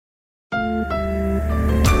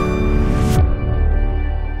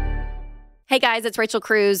Hey guys, it's Rachel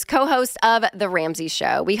Cruz, co-host of The Ramsey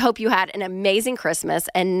Show. We hope you had an amazing Christmas,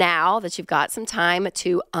 and now that you've got some time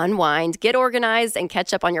to unwind, get organized, and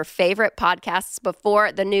catch up on your favorite podcasts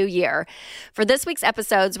before the new year. For this week's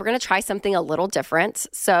episodes, we're going to try something a little different.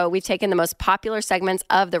 So we've taken the most popular segments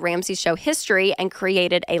of The Ramsey Show history and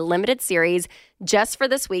created a limited series just for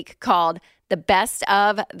this week called The Best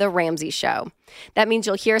of The Ramsey Show. That means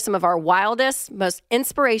you'll hear some of our wildest, most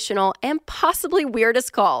inspirational, and possibly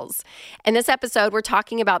weirdest calls. In this episode, we're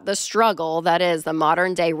talking about the struggle that is the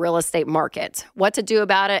modern day real estate market, what to do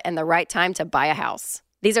about it, and the right time to buy a house.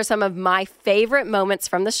 These are some of my favorite moments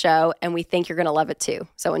from the show, and we think you're going to love it too.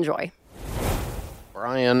 So enjoy.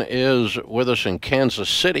 Brian is with us in Kansas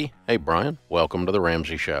City. Hey, Brian, welcome to The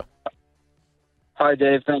Ramsey Show. Hi,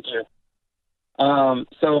 Dave. Thank you.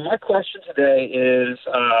 So my question today is,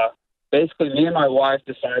 basically me and my wife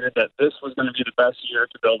decided that this was going to be the best year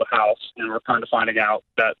to build a house, and we're kind of finding out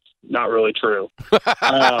that's not really true.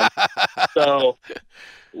 So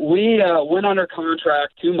we went under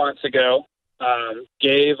contract 2 months ago,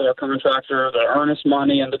 gave our contractor the earnest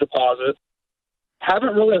money and the deposit.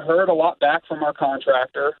 Haven't really heard a lot back from our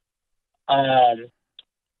contractor.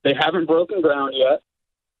 They haven't broken ground yet.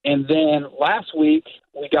 And then last week,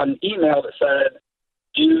 we got an email that said,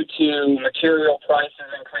 due to material prices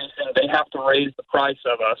increasing, they have to raise the price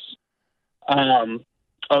of us,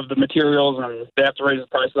 of the materials, and they have to raise the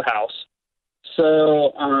price of the house.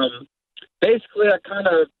 So basically, I kind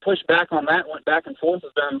of pushed back on that, went back and forth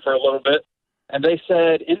with them for a little bit. And they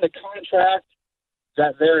said in the contract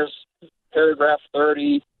that there's paragraph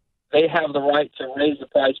 30, they have the right to raise the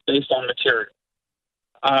price based on material.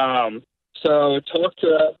 So talked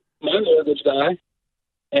to my mortgage guy,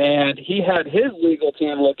 and he had his legal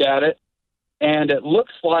team look at it, and it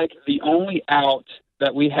looks like the only out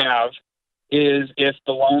that we have is if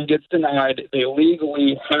the loan gets denied, they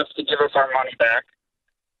legally have to give us our money back.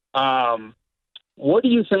 What do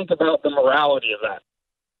you think about the morality of that?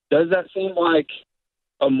 Does that seem like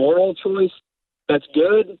a moral choice that's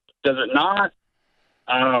good? Does it not?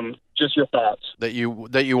 Just your thoughts. That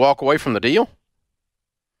you walk away from the deal?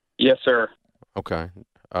 Yes, sir. Okay.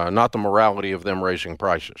 Not the morality of them raising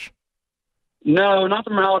prices. No, not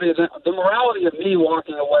the morality of them. The morality of me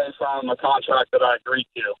walking away from a contract that I agreed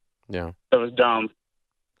to. Yeah. That was dumb.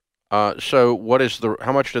 So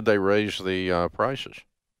how much did they raise the prices?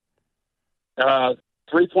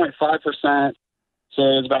 3.5%. So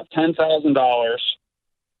it was about $10,000.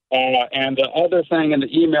 And the other thing in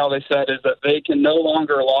the email they said is that they can no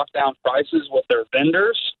longer lock down prices with their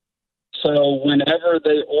vendors. So whenever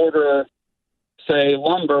they order, say,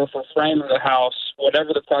 lumber for framing the house,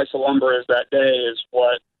 whatever the price of lumber is that day is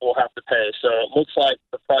what we'll have to pay. So it looks like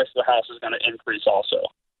the price of the house is going to increase also.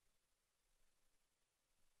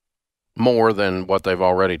 More than what they've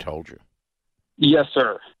already told you? Yes,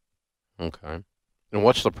 sir. Okay. And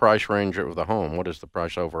what's the price range of the home? What is the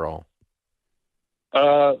price overall?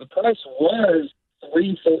 The price was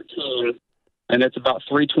 $314, and it's about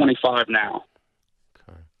 $325 now.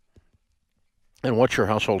 And what's your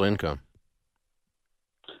household income?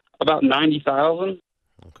 About $90,000.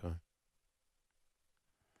 Okay.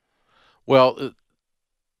 Well,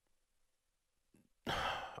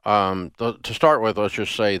 to start with, let's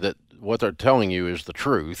just say that what they're telling you is the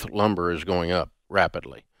truth. Lumber is going up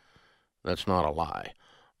rapidly. That's not a lie.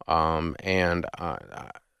 And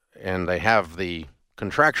they have the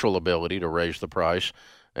contractual ability to raise the price.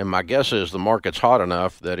 And my guess is the market's hot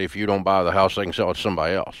enough that if you don't buy the house, they can sell it to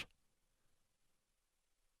somebody else.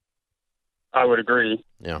 I would agree.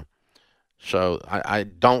 Yeah. So I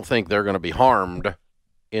don't think they're going to be harmed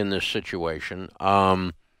in this situation.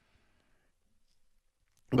 But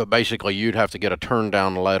basically, you'd have to get a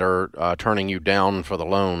turn-down letter turning you down for the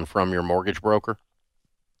loan from your mortgage broker?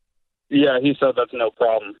 Yeah, he said that's no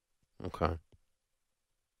problem. Okay.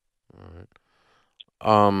 All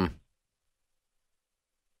right.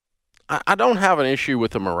 I don't have an issue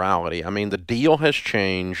with the morality. I mean, the deal has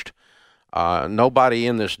changed. Nobody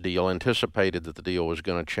in this deal anticipated that the deal was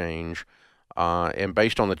going to change. And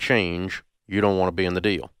based on the change, you don't want to be in the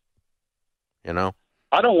deal. You know?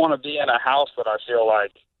 I don't want to be in a house that I feel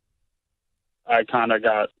like I kind of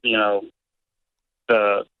got,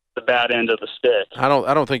 the bad end of the stick. I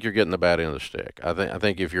don't think you're getting the bad end of the stick. I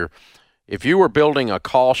think if you were building a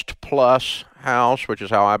cost plus house, which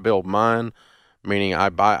is how I build mine, meaning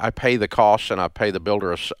I pay the costs and I pay the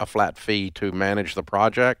builder a flat fee to manage the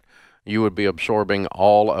project, you would be absorbing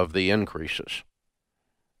all of the increases.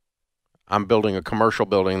 I'm building a commercial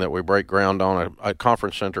building that we break ground on, a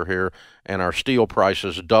conference center here, and our steel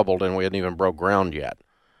prices doubled and we hadn't even broke ground yet.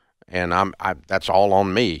 And that's all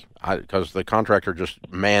on me. because the contractor just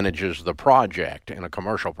manages the project in a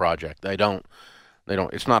commercial project. They don't.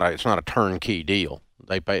 It's not a turnkey deal.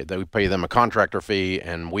 They pay them a contractor fee,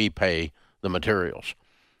 and we pay the materials.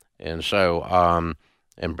 And so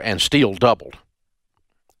and steel doubled.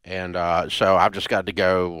 And so I've just got to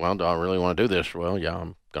go, well, do I really want to do this? Well, yeah,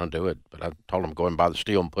 I'm going to do it. But I told them, go and buy the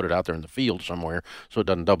steel and put it out there in the field somewhere so it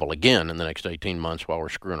doesn't double again in the next 18 months while we're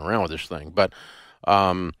screwing around with this thing. But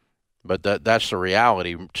that's the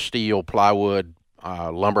reality. Steel, plywood,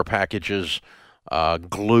 lumber packages,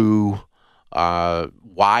 glue,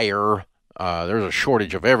 wire. There's a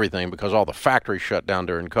shortage of everything because all the factories shut down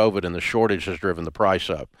during COVID, and the shortage has driven the price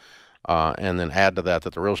up. And then add to that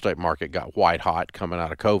the real estate market got white hot coming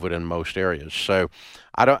out of COVID in most areas. So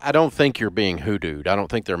I don't think you're being hoodooed. I don't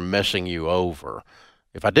think they're messing you over.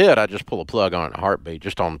 If I did, I'd just pull a plug on it in a heartbeat,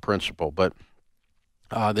 just on principle. But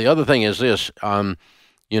the other thing is this,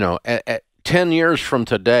 at 10 years from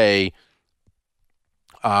today,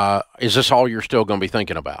 is this all you're still going to be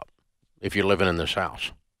thinking about if you're living in this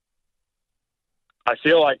house? I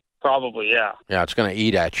feel like probably, yeah. Yeah, it's going to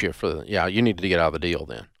eat at you you need to get out of the deal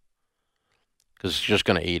then. Because it's just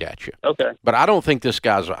going to eat at you. Okay. But I don't think this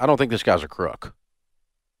guy's a crook.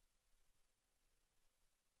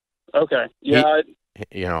 Okay. Yeah, I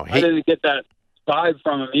didn't get that vibe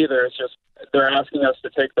from him either. It's just they're asking us to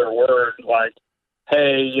take their word, like,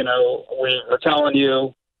 hey, we're telling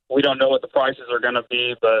you we don't know what the prices are going to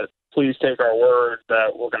be, but please take our word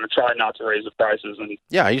that we're going to try not to raise the prices. And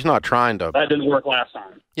yeah, he's not trying to. That didn't work last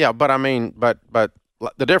time. Yeah, but I mean, but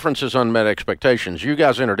the difference is unmet expectations. You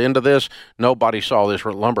guys entered into this. Nobody saw this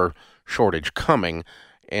lumber shortage coming.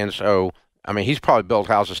 And so, I mean, he's probably built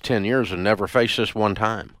houses 10 years and never faced this one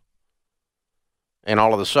time. And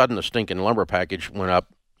all of a sudden, the stinking lumber package went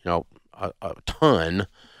up, a ton.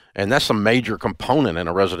 And that's a major component in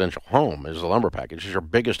a residential home is the lumber package. It's your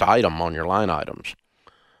biggest item on your line items.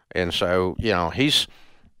 And so, he's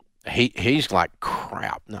like,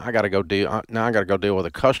 crap. Now I got to go deal with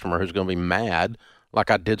a customer who's going to be mad like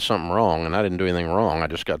I did something wrong, and I didn't do anything wrong. I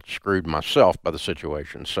just got screwed myself by the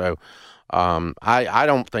situation. So I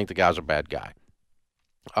don't think the guy's a bad guy.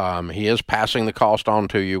 He is passing the cost on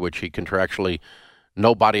to you, which he contractually,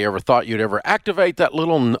 nobody ever thought you'd ever activate that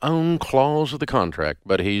little own clause of the contract,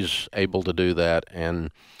 but he's able to do that.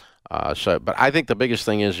 And but I think the biggest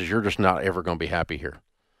thing is you're just not ever going to be happy here.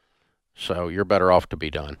 So you're better off to be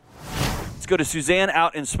done. Let's go to Suzanne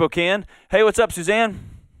out in Spokane. Hey, what's up, Suzanne?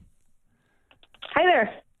 Hi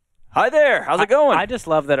there. Hi there. How's it going? I just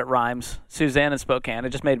love that it rhymes. Suzanne and Spokane. It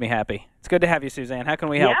just made me happy. It's good to have you, Suzanne. How can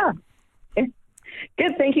we help? Yeah.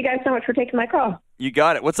 Good. Thank you guys so much for taking my call. You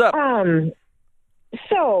got it. What's up?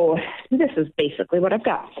 So this is basically what I've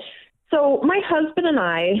got. So my husband and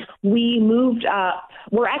I, we moved up.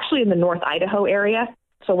 We're actually in the North Idaho area,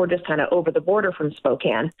 so we're just kind of over the border from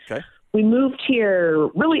Spokane. Okay. We moved here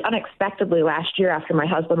really unexpectedly last year after my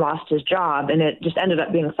husband lost his job, and it just ended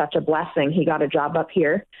up being such a blessing. He got a job up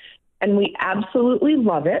here, and we absolutely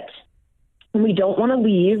love it. And we don't want to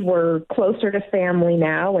leave. We're closer to family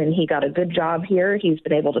now, and he got a good job here. He's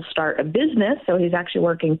been able to start a business, so he's actually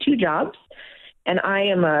working 2 jobs. And I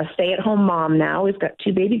am a stay-at-home mom now. We've got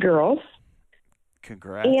 2 baby girls.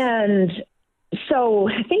 Congrats. And so,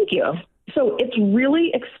 thank you. So it's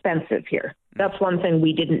really expensive here. That's one thing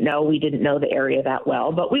we didn't know. We didn't know the area that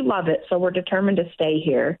well, but we love it, so we're determined to stay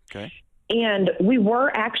here. Okay. And we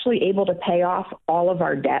were actually able to pay off all of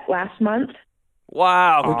our debt last month.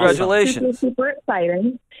 Wow, congratulations. Super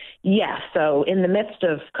exciting. Yes, so in the midst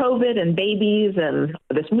of COVID and babies and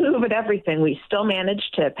this move and everything, we still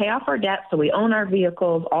managed to pay off our debt, so we own our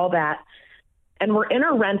vehicles, all that. And we're in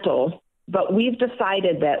a rental, but we've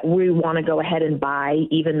decided that we want to go ahead and buy,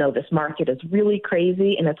 even though this market is really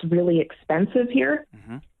crazy and it's really expensive here.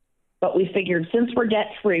 Mm-hmm. But we figured since we're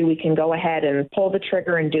debt-free, we can go ahead and pull the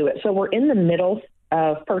trigger and do it. So we're in the middle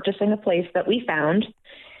of purchasing a place that we found.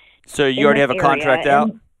 So you already have a contract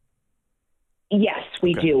out? Yes,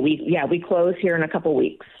 we do. We close here in a couple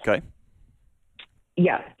weeks. Okay.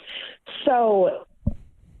 Yeah. So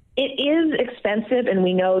it is expensive, and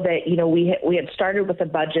we know that, we had started with a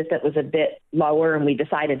budget that was a bit lower, and we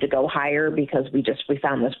decided to go higher because we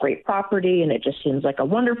found this great property, and it just seems like a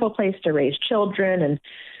wonderful place to raise children. And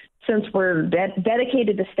since we're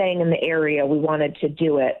dedicated to staying in the area, we wanted to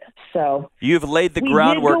do it. So you've laid the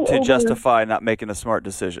groundwork to justify not making a smart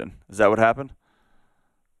decision. Is that what happened?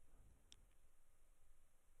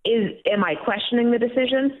 Am I questioning the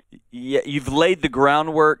decision? Yeah, you've laid the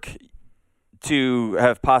groundwork to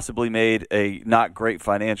have possibly made a not great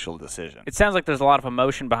financial decision. It sounds like there's a lot of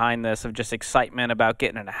emotion behind this, of just excitement about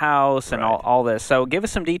getting in a house and all this. So give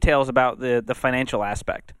us some details about the financial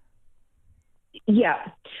aspect.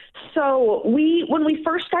 Yeah. So when we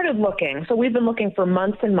first started looking, so we've been looking for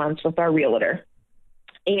months and months with our realtor,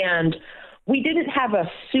 and we didn't have a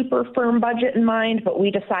super firm budget in mind, but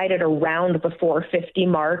we decided around the 450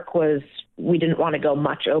 mark we didn't want to go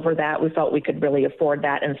much over that. We felt we could really afford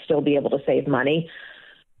that and still be able to save money.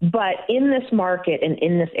 But in this market and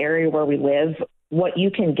in this area where we live, what you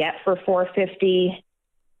can get for 450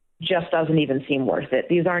 just doesn't even seem worth it.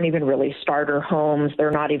 These aren't even really starter homes. They're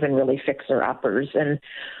not even really fixer-uppers. And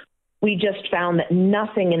we just found that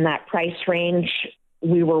nothing in that price range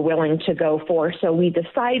we were willing to go for. So we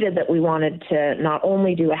decided that we wanted to not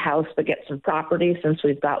only do a house, but get some property since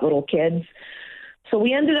we've got little kids. So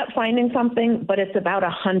we ended up finding something, but it's about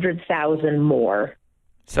 $100,000 more.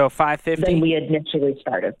 So 550 than we initially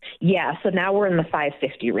started. Yeah. So now we're in the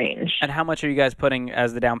 550 range. And how much are you guys putting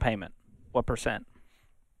as the down payment? What percent?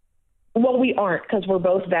 Well, we aren't, because we're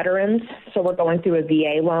both veterans. So we're going through a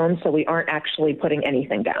VA loan. So we aren't actually putting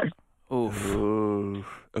anything down. Oof. Ooh.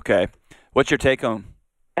 Okay. What's your take home?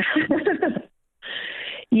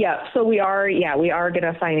 Yeah. So we are going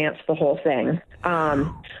to finance the whole thing,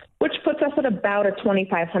 which puts us at about a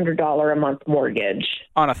 $2,500 a month mortgage.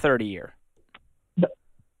 On a 30-year?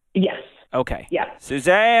 Yes. Okay. Yeah.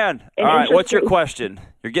 Suzanne, all right, what's your question?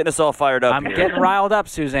 You're getting us all fired up I'm here. getting riled up,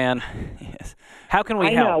 Suzanne. Yes. How can we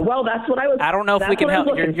I help? know. Well, that's what I was. I don't know if we can help.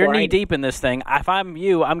 You're knee deep in this thing. If I'm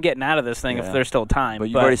you, I'm getting out of this thing if there's still time. But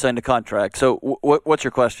you've already signed a contract. So what's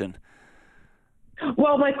your question?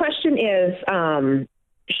 Well, my question is,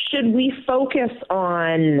 should we focus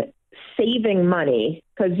on saving money?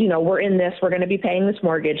 Because, we're in this, we're going to be paying this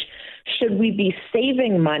mortgage. Should we be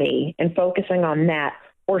saving money and focusing on that?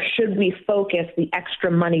 Or should we focus the extra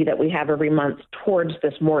money that we have every month towards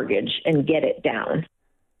this mortgage and get it down?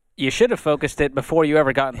 You should have focused it before you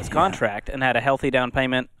ever got in this contract and had a healthy down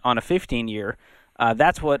payment on a 15-year.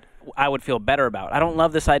 That's what I would feel better about. I don't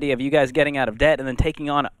love this idea of you guys getting out of debt and then taking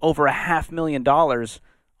on over $500,000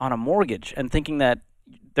 on a mortgage and thinking that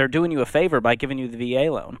they're doing you a favor by giving you the VA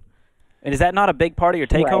loan. And is that not a big part of your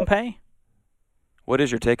take-home pay? What is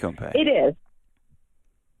your take-home pay? It is.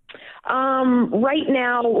 Right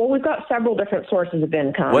now, we've got several different sources of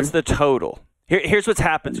income. What's the total? Here's what's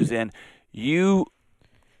happened, Suzanne. You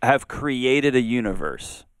have created a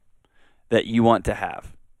universe that you want to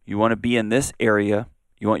have. You want to be in this area.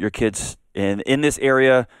 You want your kids in this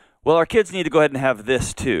area. Well, our kids need to go ahead and have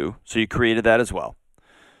this too. So you created that as well.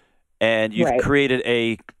 And you've created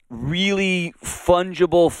a really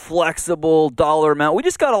fungible, flexible dollar amount. We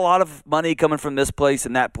just got a lot of money coming from this place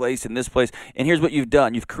and that place and this place. And here's what you've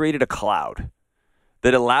done. You've created a cloud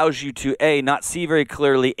that allows you to, A, not see very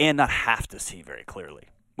clearly and not have to see very clearly,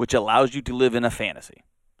 which allows you to live in a fantasy.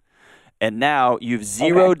 And now you've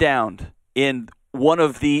zeroed down in one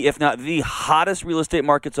of the, if not the hottest real estate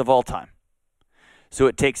markets of all time. So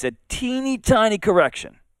it takes a teeny tiny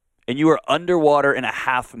correction and you are underwater in a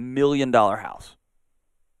 $500,000 house.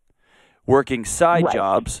 Working side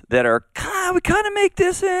jobs that are, we kind of make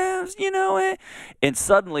this as, and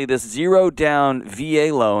suddenly this zero down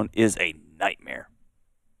VA loan is a nightmare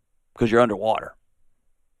because you're underwater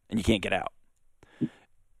and you can't get out.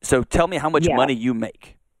 So tell me how much money you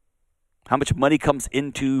make. How much money comes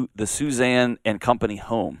into the Suzanne and Company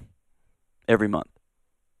home every month?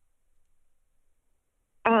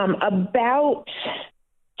 About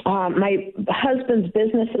my husband's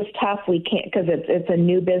business is tough. We can't because it's a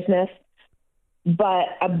new business. But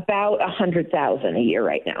about $100,000 a year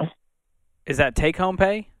right now. Is that take-home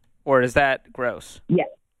pay, or is that gross? Yes.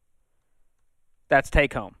 That's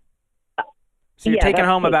take-home. So you're taking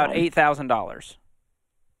home about $8,000,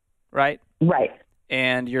 right? Right.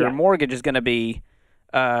 And your mortgage is going to be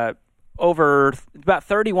over about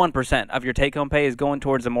 31% of your take-home pay is going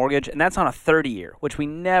towards the mortgage, and that's on a 30-year, which we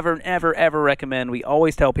never, ever, ever recommend. We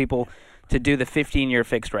always tell people to do the 15-year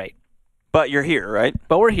fixed rate. But you're here, right?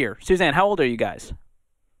 But we're here. Suzanne, how old are you guys?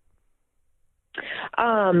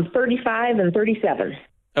 35 and 37.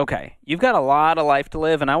 Okay. You've got a lot of life to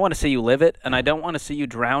live, and I want to see you live it, and I don't want to see you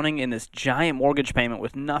drowning in this giant mortgage payment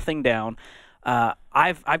with nothing down.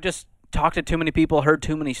 I've just talked to too many people, heard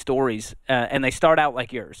too many stories, and they start out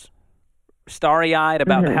like yours. Starry-eyed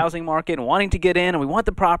about the housing market and wanting to get in, and we want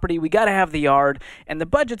the property, we got to have the yard, and the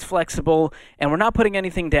budget's flexible, and we're not putting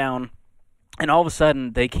anything down. And all of a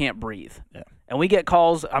sudden, they can't breathe. Yeah. And we get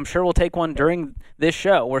calls, I'm sure we'll take one during this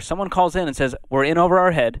show, where someone calls in and says, we're in over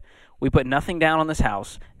our head, we put nothing down on this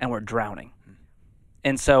house, and we're drowning.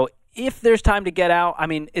 And so if there's time to get out, I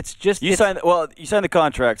mean, it's just... You signed the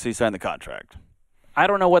contract, so you signed the contract. I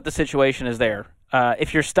don't know what the situation is there.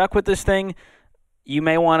 If you're stuck with this thing, you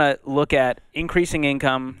may want to look at increasing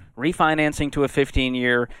income, refinancing to a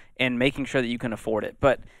 15-year, and making sure that you can afford it.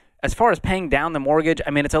 But as far as paying down the mortgage,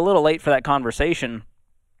 I mean, it's a little late for that conversation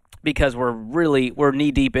because we're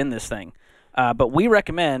knee-deep in this thing. But we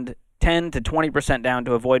recommend 10 to 20% down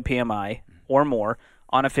to avoid PMI or more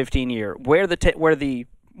on a 15-year, where the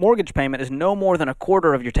mortgage payment is no more than a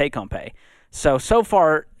quarter of your take-home pay. So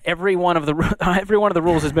far, every one of the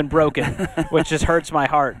rules has been broken, which just hurts my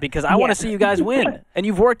heart because I want to see you guys win. And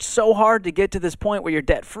you've worked so hard to get to this point where you're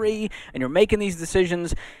debt-free and you're making these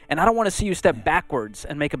decisions, and I don't want to see you step backwards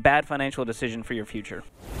and make a bad financial decision for your future.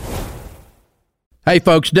 Hey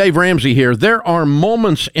folks, Dave Ramsey here. There are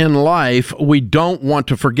moments in life we don't want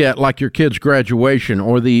to forget, like your kid's graduation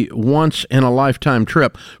or the once-in-a-lifetime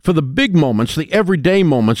trip. For the big moments, the everyday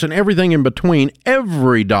moments, and everything in between,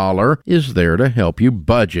 every dollar is there to help you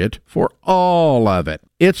budget for all of it.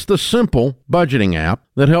 It's the simple budgeting app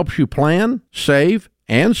that helps you plan, save,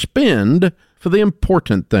 and spend for the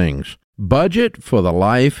important things. Budget for the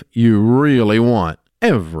life you really want,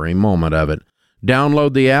 every moment of it.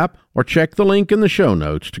 Download the app or check the link in the show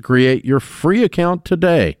notes to create your free account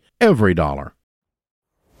today. Every dollar.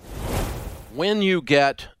 When you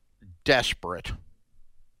get desperate,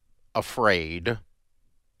 afraid,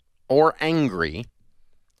 or angry,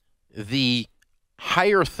 the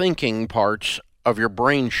higher thinking parts of your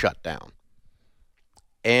brain shut down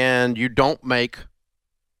and you don't make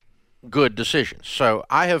good decisions. So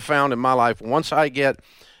I have found in my life, if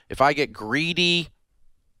I get greedy,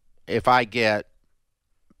 if I get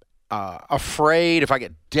afraid, if I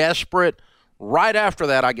get desperate, right after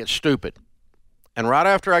that I get stupid. And right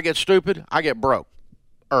after I get stupid, I get broke.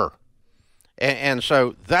 And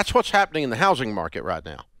so that's what's happening in the housing market right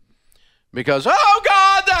now. Because, oh,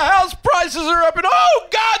 God, the house prices are up, and, oh,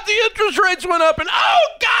 God, the interest rates went up, and, oh,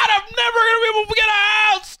 God, I'm never going to be able to get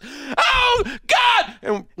a house. Oh, God.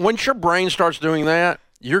 And once your brain starts doing that,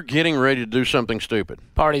 you're getting ready to do something stupid.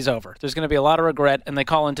 Party's over. There's going to be a lot of regret, and they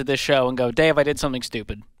call into this show and go, Dave, I did something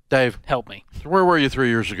stupid. Dave, help me. Where were you 3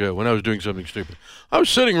 years ago when I was doing something stupid? I was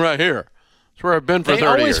sitting right here. That's where I've been for 30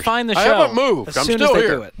 years. They always find the show. I haven't moved. I'm still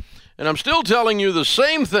here. Do it. And I'm still telling you the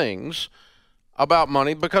same things about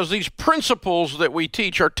money because these principles that we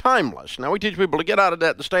teach are timeless. Now, we teach people to get out of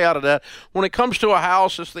debt, to stay out of debt. When it comes to a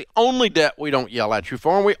house, it's the only debt we don't yell at you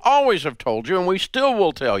for, and we always have told you, and we still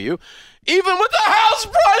will tell you, even with the house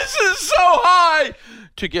prices so high,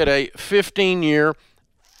 to get a 15-year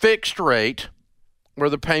fixed rate where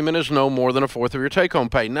the payment is no more than a fourth of your take-home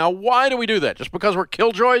pay. Now, why do we do that? Just because we're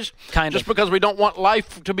killjoys? Just because we don't want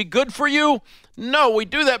life to be good for you? No, we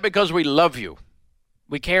do that because we love you.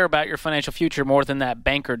 We care about your financial future more than that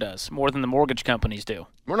banker does, more than the mortgage companies do.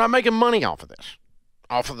 We're not making money off of this,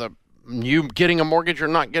 off of you getting a mortgage or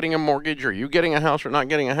not getting a mortgage, or you getting a house or not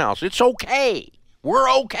getting a house. It's okay. We're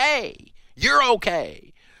okay. You're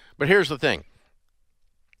okay. But here's the thing.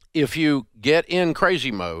 If you get in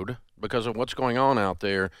crazy mode because of what's going on out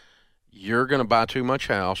there, you're going to buy too much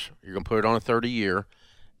house. You're going to put it on a 30-year,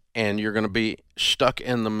 and you're going to be stuck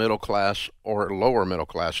in the middle class or lower middle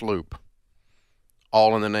class loop,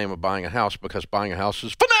 all in the name of buying a house, because buying a house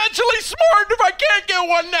is financially smart. If I can't get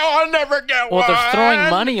one now, I'll never get one. Well, they're throwing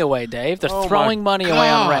money away, Dave. They're throwing money away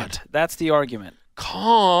on rent. That's the argument.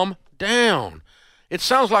 Calm down. It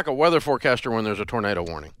sounds like a weather forecaster when there's a tornado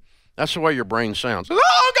warning. That's the way your brain sounds.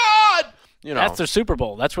 Oh, God! You know. That's their Super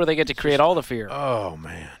Bowl. That's where they get to create all the fear. Oh,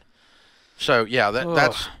 man. So, yeah,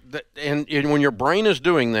 that's and when your brain is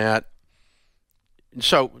doing that,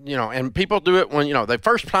 so, you know, and people do it when, you know, the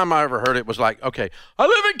first time I ever heard it was like, okay, I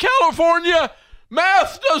live in California.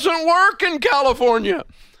 Math doesn't work in California.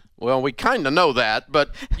 Well, we kind of know that,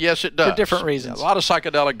 but yes, it does. For different reasons. A lot of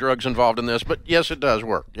psychedelic drugs involved in this, but yes, it does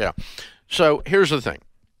work, yeah. So here's the thing.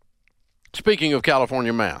 Speaking of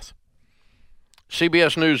California math,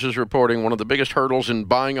 CBS News is reporting one of the biggest hurdles in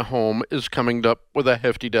buying a home is coming up with a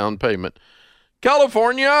hefty down payment.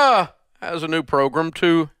 California has a new program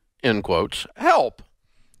to, in quotes, help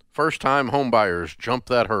first-time home buyers jump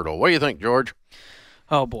that hurdle. What do you think, George?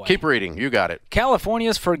 Oh, boy. Keep reading. You got it.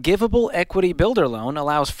 California's Forgivable Equity Builder Loan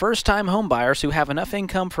allows first-time home buyers who have enough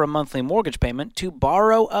income for a monthly mortgage payment to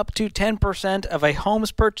borrow up to 10% of a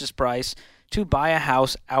home's purchase price to buy a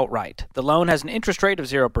house outright. The loan has an interest rate of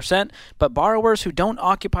 0%, but borrowers who don't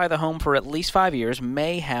occupy the home for at least 5 years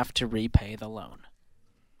may have to repay the loan.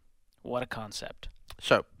 What a concept.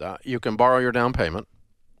 So you can borrow your down payment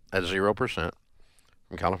at 0%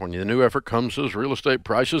 from California. The new effort comes as real estate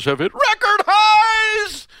prices have hit record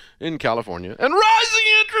highs in California, and rising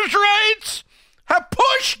interest rates have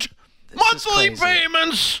pushed monthly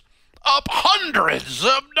payments up hundreds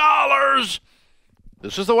of dollars.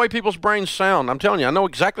 This is the way people's brains sound. I'm telling you, I know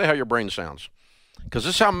exactly how your brain sounds. Because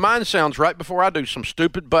this is how mine sounds right before I do some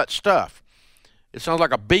stupid butt stuff. It sounds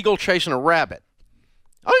like a beagle chasing a rabbit.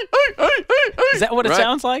 Is that what it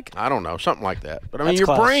sounds like? I don't know, something like that. But I mean, That's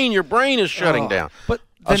close. your brain is shutting down. But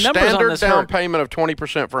the a numbers on standard this down hurt. payment of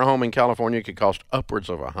 20% for a home in California could cost upwards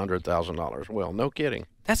of $100,000. Well, no kidding.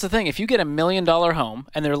 That's the thing. If you get $1 million home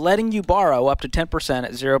and they're letting you borrow up to 10%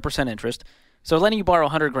 at 0% interest, so letting you borrow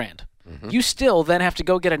 $100,000, you still then have to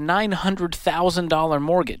go get a $900,000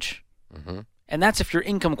 mortgage, and that's if your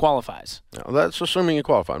income qualifies. Now, that's assuming you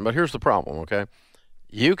qualify. But here's the problem, okay?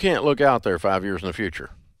 You can't look out there 5 years in the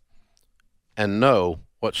future and know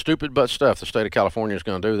what stupid butt stuff the state of California is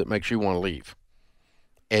going to do that makes you want to leave.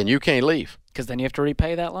 And you can't leave. Because then you have to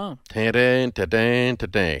repay that loan. Ta-da.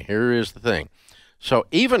 Here is the thing. So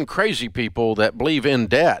even crazy people that believe in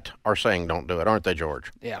debt are saying don't do it, aren't they,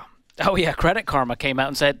 George? Yeah. Oh, yeah. Credit Karma came out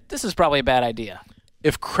and said, this is probably a bad idea.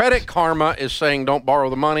 If Credit Karma is saying don't borrow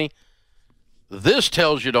the money, this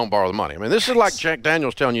tells you don't borrow the money. I mean, this is like Jack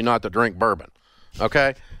Daniels telling you not to drink bourbon,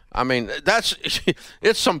 okay? I mean,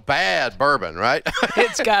 it's some bad bourbon, right?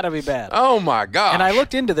 It's got to be bad. Oh, my gosh. And I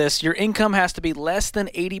looked into this. Your income has to be less than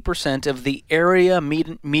 80% of the area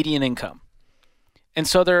median income. And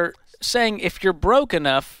so they're saying if you're broke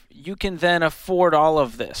enough, you can then afford all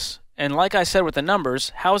of this. And like I said with the numbers,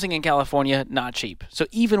 housing in California, not cheap. So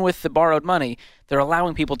even with the borrowed money, they're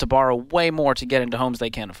allowing people to borrow way more to get into homes they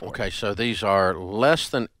can't afford. Okay, so these are less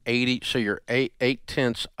than 80, so you're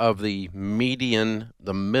 8/10 of the median,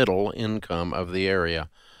 the middle income of the area.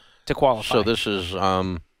 To qualify. So this is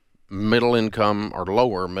middle income or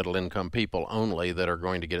lower middle income people only that are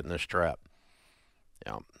going to get in this trap.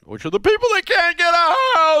 Yeah, which are the people that can't get a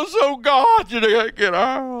house. Oh, God, you can't get a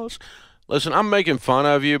house. Listen, I'm making fun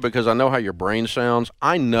of you because I know how your brain sounds.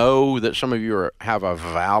 I know that some of you have a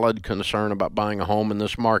valid concern about buying a home in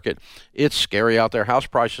this market. It's scary out there. House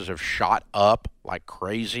prices have shot up like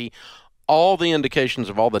crazy. All the indications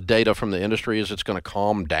of all the data from the industry is it's going to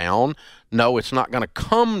calm down. No, it's not going to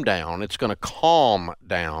come down. It's going to calm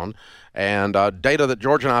down. And data that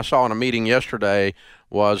George and I saw in a meeting yesterday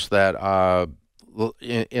was that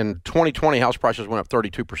in 2020, house prices went up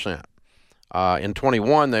 32%. In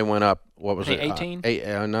 21, they went up, what was it? 18?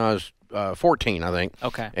 No, it was 14, I think.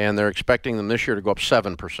 Okay. And they're expecting them this year to go up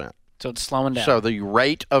 7%. So it's slowing down. So the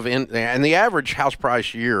rate of, and the average house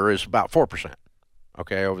price year is about 4%,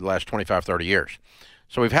 okay, over the last 25, 30 years.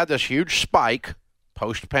 So we've had this huge spike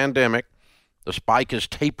post-pandemic. The spike is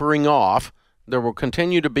tapering off. There will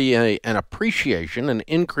continue to be an appreciation, an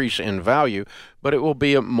increase in value, but it will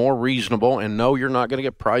be more reasonable. And no, you're not going to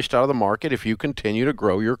get priced out of the market if you continue to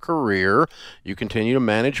grow your career, you continue to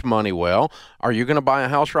manage money well. Are you going to buy a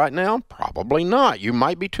house right now? Probably not. You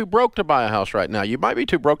might be too broke to buy a house right now. You might be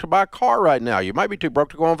too broke to buy a car right now. You might be too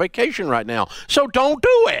broke to go on vacation right now. So don't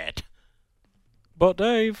do it. But,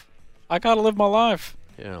 Dave, I got to live my life.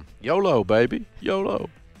 Yeah. YOLO, baby. YOLO.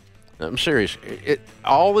 I'm serious.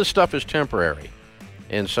 All this stuff is temporary.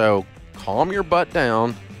 And so calm your butt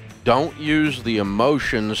down. Don't use the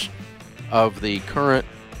emotions of the current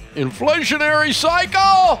inflationary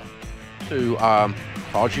cycle to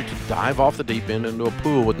cause you to dive off the deep end into a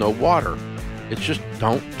pool with no water. It's just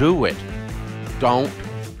don't do it. Don't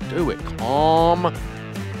do it. Calm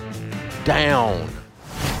down.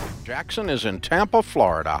 Jackson is in Tampa,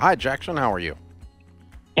 Florida. Hi, Jackson. How are you?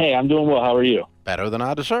 Hey, I'm doing well. How are you? Better than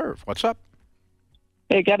I deserve. What's up?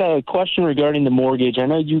 Hey, got a question regarding the mortgage. I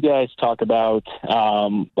know you guys talk about,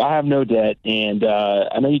 I have no debt, and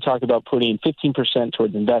I know you talk about putting 15%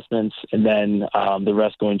 towards investments and then the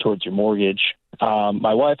rest going towards your mortgage.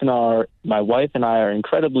 My wife and I are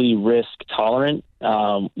incredibly risk tolerant.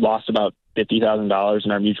 Lost about $50,000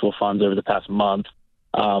 in our mutual funds over the past month,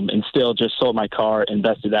 and still just sold my car,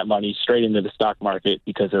 invested that money straight into the stock market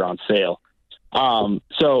because they're on sale.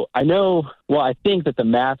 So I know, well, I think that the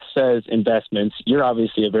math says investments. You're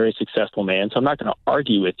obviously a very successful man, so I'm not going to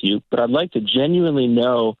argue with you, but I'd like to genuinely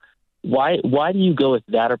know why do you go with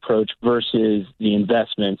that approach versus the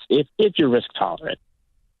investments if you're risk tolerant?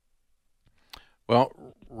 Well,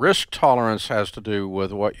 risk tolerance has to do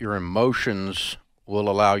with what your emotions will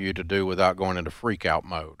allow you to do without going into freak out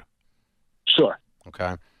mode. Sure.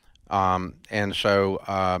 Okay. And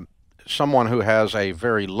so, someone who has a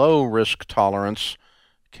very low risk tolerance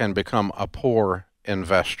can become a poor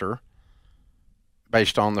investor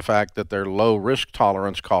based on the fact that their low risk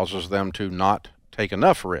tolerance causes them to not take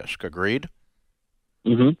enough risk. Agreed?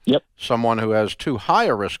 Mm-hmm. Yep. Someone who has too high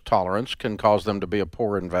a risk tolerance can cause them to be a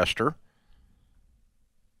poor investor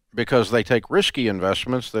because they take risky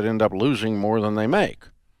investments that end up losing more than they make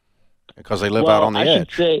because they live out on the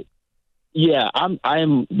edge. Yeah, I'm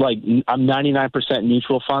 99%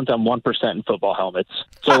 mutual funds. I'm 1% in football helmets.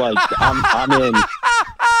 So like I'm in.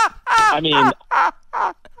 I mean,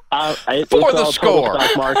 for the score,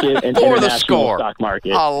 stock market and for the international score, stock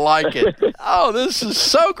market. I like it. Oh, this is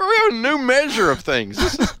so great. We have a new measure of things.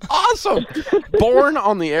 This is awesome. Born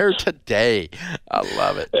on the air today. I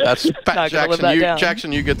love it. That's Jackson.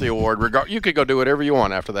 Jackson, you get the award. You could go do whatever you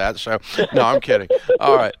want after that. So no, I'm kidding.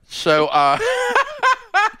 All right. So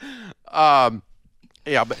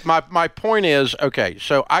yeah, but my point is, okay,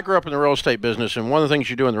 so I grew up in the real estate business, and one of the things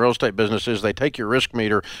you do in the real estate business is they take your risk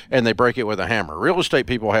meter and they break it with a hammer. Real estate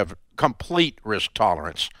people have complete risk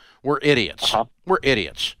tolerance. We're idiots. We're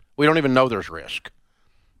idiots. We don't even know there's risk,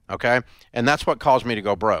 okay? And that's what caused me to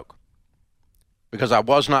go broke, because I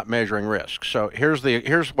was not measuring risk. So here's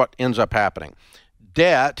what ends up happening.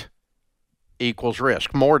 Debt equals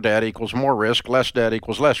risk. More debt equals more risk. Less debt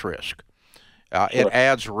equals less risk. It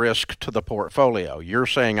adds risk to the portfolio. You're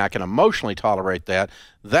saying I can emotionally tolerate that.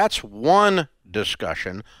 That's one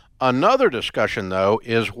discussion. Another discussion, though,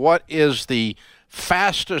 is what is the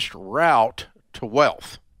fastest route to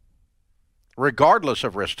wealth, regardless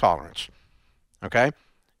of risk tolerance. Okay?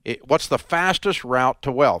 What's the fastest route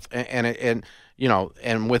to wealth? And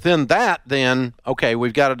within that, then, okay,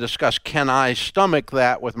 we've got to discuss, can I stomach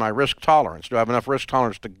that with my risk tolerance? Do I have enough risk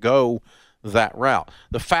tolerance to go that route?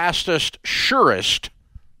 The fastest, surest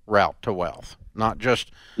route to wealth, not just,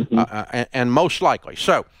 and most likely.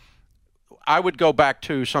 So I would go back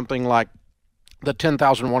to something like the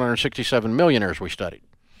 10,167 millionaires we studied.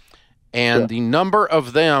 And the number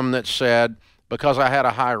of them that said, because I had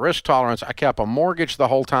a high risk tolerance, I kept a mortgage the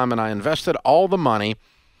whole time and I invested all the money.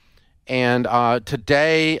 And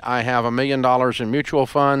today I have $1 million in mutual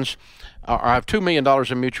funds, or I have $2 million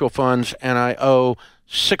in mutual funds, and I owe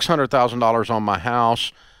 $600,000 on my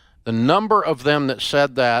house. The number of them that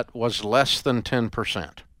said that was less than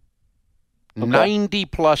 10%.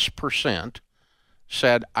 90+%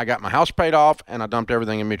 said, I got my house paid off and I dumped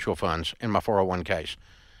everything in mutual funds in my 401ks.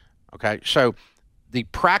 Okay, so the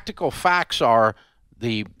practical facts are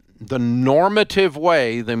the normative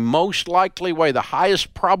way, the most likely way, the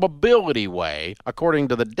highest probability way, according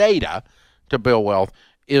to the data, to build wealth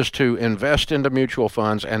is to invest into mutual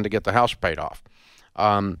funds and to get the house paid off.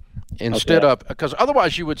 Instead of, because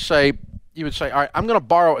otherwise you would say, all right, I'm going to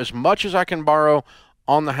borrow as much as I can borrow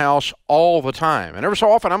on the house all the time. And every so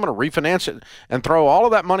often I'm going to refinance it and throw all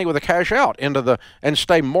of that money with the cash out and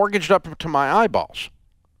stay mortgaged up to my eyeballs.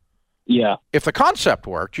 Yeah. If the concept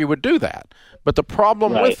worked, you would do that. But the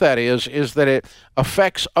problem with that is that it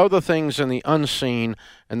affects other things in the unseen,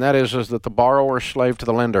 and that is that the borrower is slave to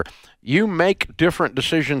the lender. You make different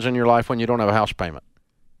decisions in your life when you don't have a house payment.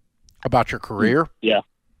 About your career. Yeah.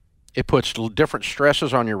 It puts different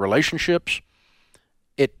stresses on your relationships.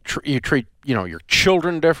 You treat your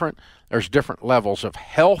children different. There's different levels of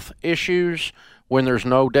health issues when there's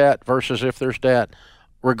no debt versus if there's debt.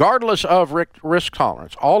 Regardless of risk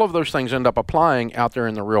tolerance, all of those things end up applying out there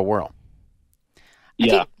in the real world.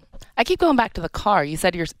 Yeah. I keep going back to the car. You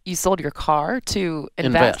said you sold your car to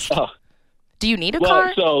invest. Do you need a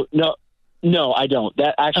car? So no, I don't.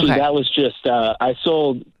 That was just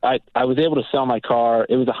I was able to sell my car.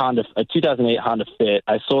 It was a 2008 Honda Fit.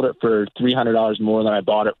 I sold it for $300 more than I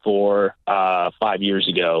bought it for 5 years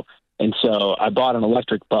ago. And so I bought an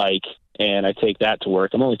electric bike and I take that to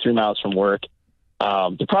work. I'm only 3 miles from work.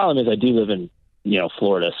 The problem is I do live in,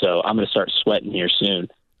 Florida, so I'm going to start sweating here soon.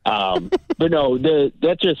 But no,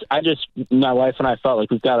 my wife and I felt like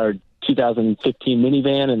we've got our 2015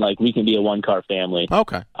 minivan and like we can be a one car family.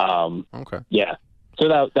 Okay. Okay. Yeah.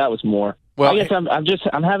 So that was more. Well, I guess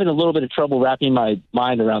I'm having a little bit of trouble wrapping my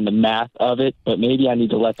mind around the math of it, but maybe I need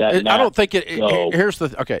to let that. I don't think it. Go. Here's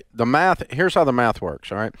the math. Here's how the math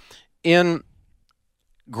works. All right. In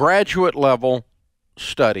graduate level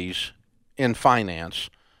studies in finance,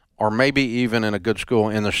 or maybe even in a good school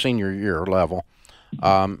in the senior year level,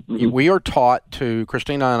 we are taught to,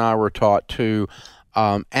 Christina and I were taught to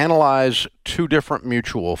analyze two different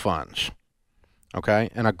mutual funds. Okay,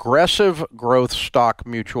 an aggressive growth stock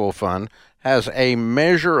mutual fund has a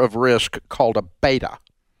measure of risk called a beta.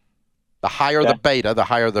 The higher the beta, the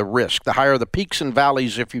higher the risk. The higher the peaks and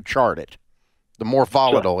valleys if you chart it, the more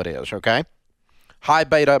volatile it is, okay? High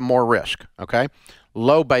beta, more risk, okay?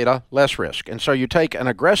 Low beta, less risk. And so you take an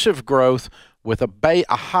aggressive growth with a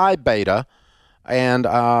high beta and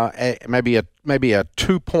maybe a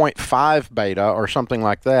 2.5 beta or something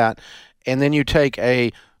like that, and then you take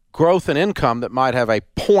a growth in income that might have a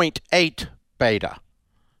 0.8 beta,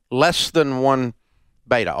 less than 1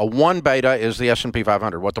 beta. A 1 beta is the S&P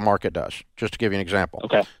 500, what the market does, just to give you an example.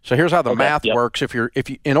 Okay. So here's how the math works. If you,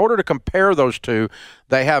 in order to compare those two,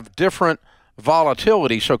 they have different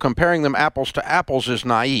volatility, so comparing them apples to apples is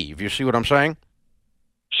naive. You see what I'm saying?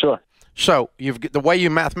 Sure. So the way you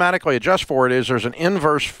mathematically adjust for it is there's an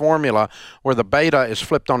inverse formula where the beta is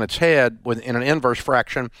flipped on its head in an inverse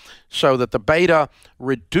fraction, so that the beta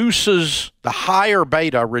reduces, the higher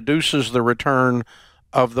beta reduces the return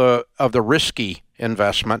of the risky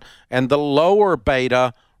investment, and the lower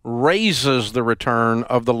beta raises the return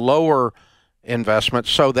of the lower investment,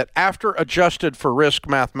 so that after adjusted for risk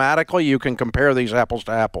mathematically, you can compare these apples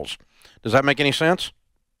to apples. Does that make any sense?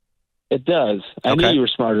 It does. I knew you were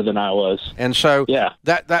smarter than I was. And so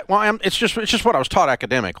it's just what I was taught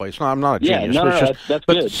academically. It's not, I'm not a genius. That's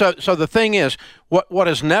good. So the thing is, what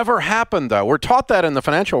has never happened though, we're taught that in the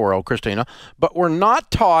financial world, Christina, but we're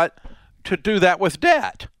not taught to do that with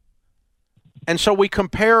debt. And so we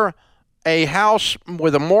compare a house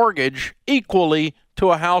with a mortgage equally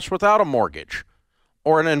to a house without a mortgage,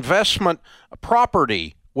 or an investment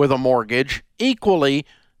property with a mortgage equally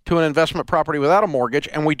to an investment property without a mortgage,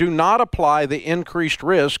 and we do not apply the increased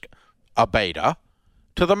risk, a beta,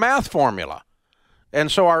 to the math formula.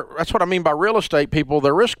 And so that's what I mean by real estate people,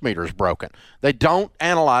 their risk meter is broken. They don't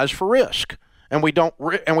analyze for risk, and we don't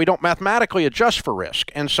mathematically adjust for risk.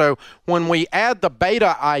 And so when we add the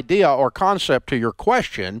beta idea or concept to your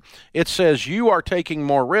question, it says you are taking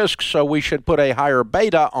more risk, so we should put a higher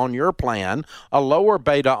beta on your plan, a lower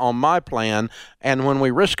beta on my plan, and when we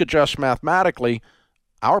risk adjust mathematically,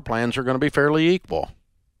 our plans are going to be fairly equal.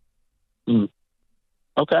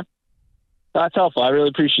 Okay. That's helpful. I really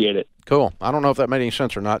appreciate it. Cool. I don't know if that made any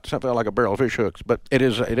sense or not. It sounds like a barrel of fish hooks, but it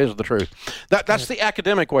is the truth. That's the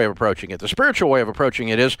academic way of approaching it. The spiritual way of approaching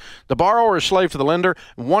it is the borrower is slave to the lender.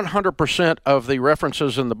 100% of the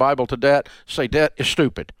references in the Bible to debt say debt is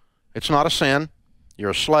stupid. It's not a sin.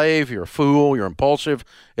 You're a slave. You're a fool. You're impulsive.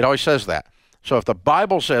 It always says that. So if the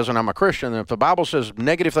Bible says, and I'm a Christian, and if the Bible says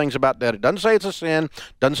negative things about debt, it doesn't say it's a sin,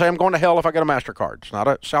 doesn't say I'm going to hell if I get a MasterCard. It's not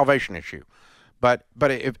a salvation issue. But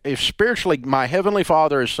if spiritually my Heavenly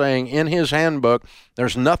Father is saying in His handbook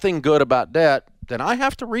there's nothing good about debt, then I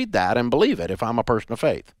have to read that and believe it if I'm a person of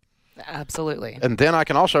faith. Absolutely. And then I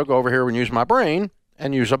can also go over here and use my brain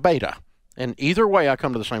and use a beta. And either way, I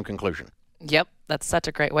come to the same conclusion. Yep. That's such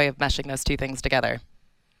a great way of meshing those two things together.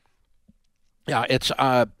 Yeah, it's...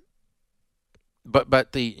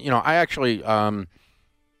 But I actually was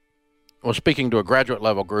speaking to a graduate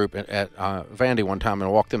level group at Vandy one time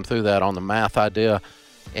and walked them through that on the math idea,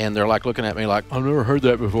 and they're like looking at me like, I've never heard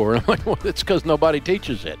that before. And I'm like, well, it's because nobody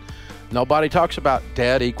teaches it. Nobody talks about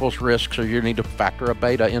debt equals risk, so you need to factor a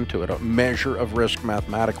beta into it, a measure of risk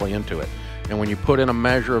mathematically into it. And when you put in a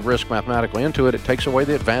measure of risk mathematically into it, it takes away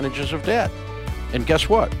the advantages of debt. And guess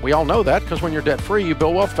what? We all know that because when you're debt-free, you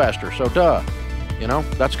build wealth faster, so duh.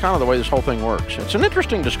 That's kind of the way this whole thing works. It's an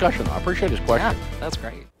interesting discussion, though. I appreciate his question. Yeah, that's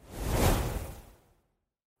great.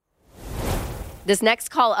 This next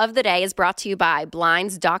call of the day is brought to you by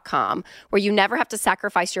Blinds.com, where you never have to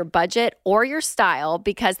sacrifice your budget or your style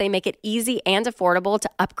because they make it easy and affordable to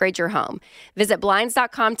upgrade your home. Visit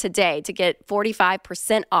Blinds.com today to get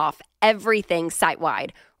 45% off everything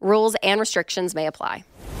site-wide. Rules and restrictions may apply.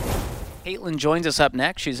 Caitlin joins us up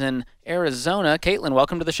next. She's in Arizona. Caitlin,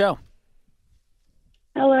 welcome to the show.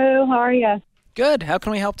 Hello, how are you? Good. How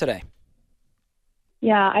can we help today?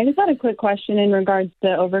 Yeah, I just had a quick question in regards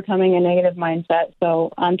to overcoming a negative mindset.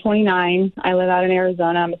 So I'm 29. I live out in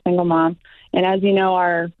Arizona. I'm a single mom. And as you know,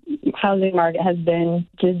 our housing market has been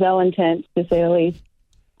Giselle intense, to say the least.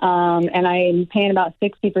 And I'm paying about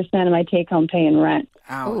 60% of my take-home pay in rent.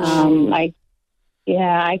 Ouch.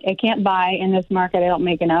 I can't buy in this market. I don't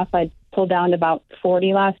make enough. I pulled down to about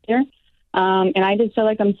 40 last year. And I just feel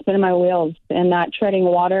like I'm spinning my wheels, and that treading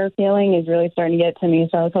water feeling is really starting to get to me.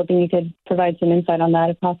 So I was hoping you could provide some insight on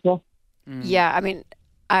that if possible. Yeah, I mean,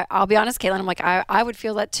 I'll be honest, Caitlin, I'm like, I would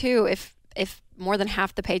feel that too if more than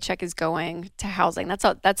half the paycheck is going to housing. That's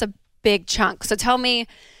a big chunk. So tell me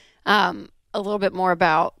a little bit more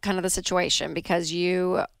about kind of the situation, because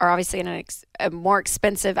you are obviously in a more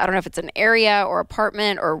expensive, I don't know if it's an area or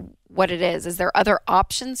apartment or what it is. Is there other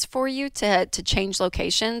options for you to change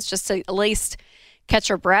locations just to at least catch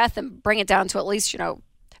your breath and bring it down to at least,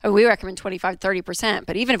 we recommend 25-30%,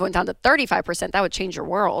 but even if it went down to 35%, that would change your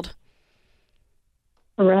world.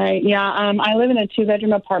 Right. Yeah. I live in a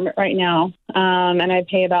 2-bedroom apartment right now, and I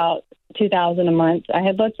pay about $2,000 a month. I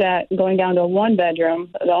had looked at going down to a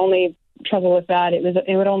 1-bedroom. The only trouble with that,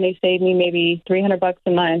 it would only save me maybe $300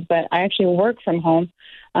 a month, but I actually work from home.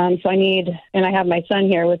 So I have my son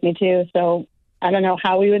here with me too. So I don't know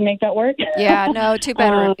how we would make that work. Yeah, no, 2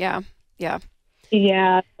 bedroom. Yeah. Yeah.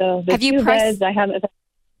 So the Have you 2 beds, I haven't.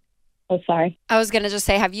 Oh, sorry. I was going to just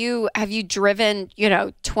say, have you driven,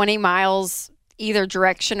 20 miles either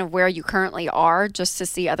direction of where you currently are just to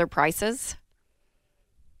see other prices?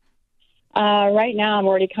 Right now, I'm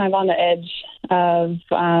already kind of on the edge of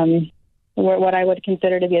what I would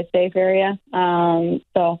consider to be a safe area.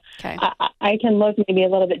 So okay. I can look maybe a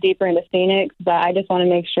little bit deeper into Phoenix, but I just want to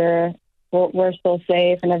make sure we're still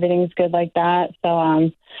safe and everything's good like that.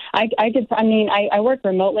 So I work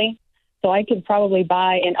remotely, so I could probably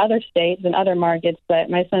buy in other states and other markets, but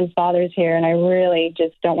my son's father's here, and I really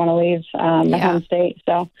just don't want to leave my home state.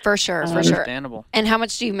 So for sure. Understandable. And how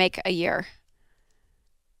much do you make a year?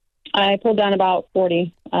 I pulled down about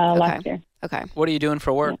 40 last year. Okay. What are you doing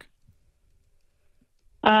for work?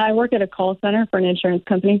 I work at a call center for an insurance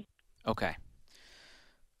company. Okay.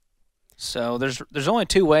 So there's only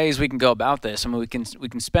 2 ways we can go about this. I mean, we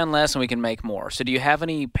can spend less and we can make more. So do you have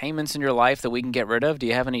any payments in your life that we can get rid of? Do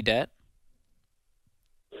you have any debt?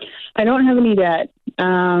 I don't have any debt.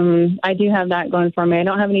 I do have that going for me. I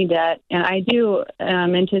don't have any debt, and I do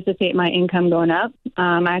anticipate my income going up.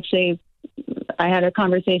 I had a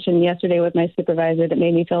conversation yesterday with my supervisor that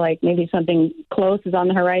made me feel like maybe something close is on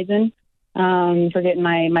the horizon for getting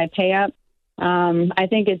my pay up. I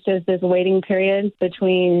think it's just this waiting period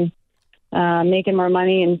between making more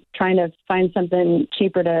money and trying to find something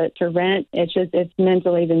cheaper to rent. It's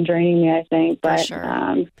mentally been draining me, I think. But for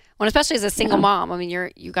sure. Well, especially as a single mom. I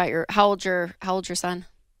mean, how old's your son?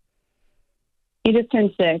 He just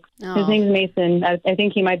turned 6. Oh. His name's Mason. I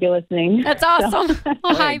think he might be listening. That's awesome.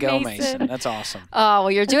 Oh, hi, go, Mason. That's awesome. Oh,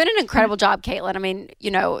 well, you're doing an incredible job, Caitlin. I mean,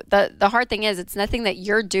 the hard thing is it's nothing that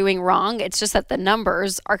you're doing wrong. It's just that the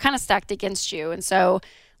numbers are kind of stacked against you. And so,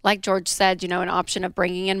 like George said, an option of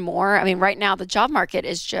bringing in more. I mean, right now the job market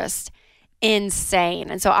is just insane.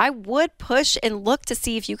 And so I would push and look to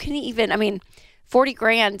see if you can even, 40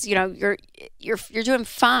 grand, you're doing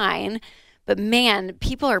fine. But man,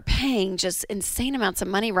 people are paying just insane amounts of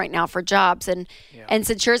money right now for jobs. And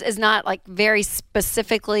since yours is not like very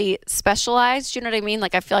specifically specialized, you know what I mean?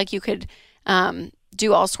 Like I feel like you could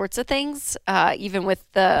do all sorts of things, even with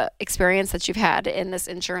the experience that you've had in this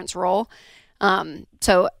insurance role.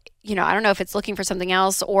 So, I don't know if it's looking for something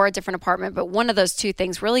else or a different apartment, but one of those 2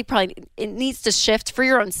 things really probably it needs to shift for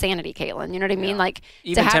your own sanity, Caitlin. You know what I mean? Like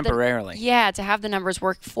even temporarily. To have the numbers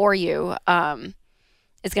work for you.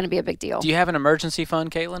 It's going to be a big deal. Do you have an emergency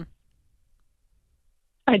fund, Caitlin?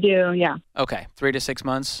 I do, yeah. Okay, 3 to 6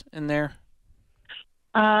 months in there?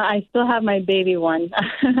 I still have my baby one.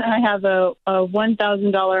 I have a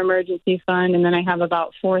 $1,000 emergency fund, and then I have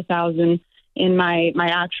about $4,000 in my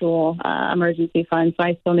actual emergency fund, so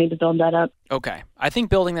I still need to build that up. Okay. I think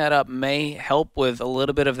building that up may help with a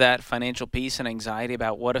little bit of that financial peace and anxiety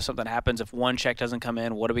about what if something happens, if one check doesn't come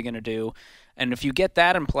in, what are we going to do? And if you get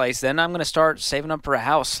that in place, then I'm going to start saving up for a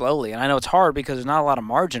house slowly. And I know it's hard because there's not a lot of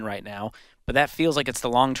margin right now, but that feels like it's the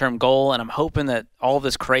long-term goal, and I'm hoping that all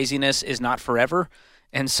this craziness is not forever.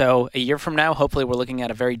 And so a year from now, hopefully we're looking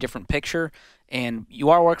at a very different picture. And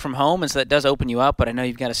you are work from home, and so that does open you up, but I know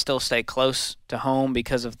you've got to still stay close to home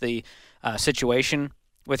because of the situation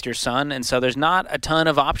with your son. And so there's not a ton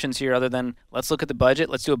of options here other than let's look at the budget.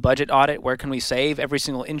 Let's do a budget audit. Where can we save every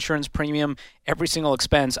single insurance premium, every single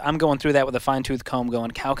expense? I'm going through that with a fine-tooth comb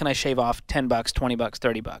going, how can I shave off $10, $20,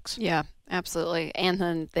 $30? Yeah, absolutely. And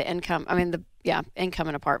then the income, income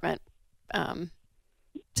and apartment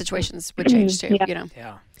situations would change too,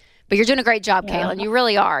 Yeah. But you're doing a great job, Caitlin. You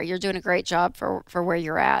really are. You're doing a great job for where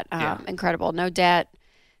you're at. Incredible. No debt.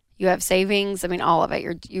 You have savings. All of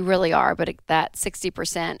it. You really are. But that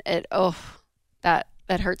 60%,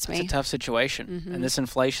 that hurts me. It's a tough situation. And this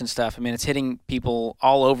inflation stuff, it's hitting people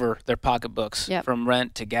all over their pocketbooks, from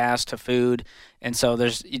rent to gas to food. And so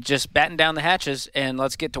you just batten down the hatches and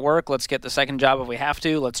let's get to work. Let's get the second job if we have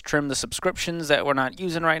to. Let's trim the subscriptions that we're not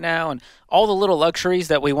using right now. And all the little luxuries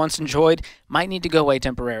that we once enjoyed might need to go away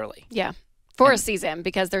temporarily. Yeah, for a season,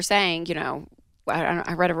 because they're saying,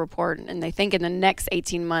 I read a report and they think in the next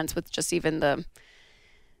 18 months with just even the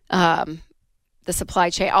supply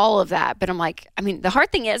chain, all of that. But I'm like, the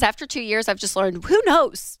hard thing is after 2 years, I've just learned, who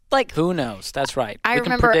knows? Like, who knows? That's right. I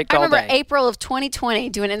remember April of 2020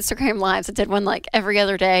 doing Instagram lives. I did one like every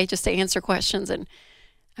other day just to answer questions. And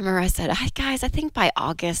I remember I said, "Hi guys, I think by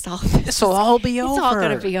August this will all be over. It's all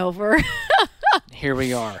going to be over." Here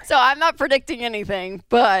we are. So I'm not predicting anything,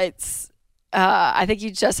 but I think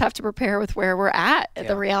you just have to prepare with where we're at,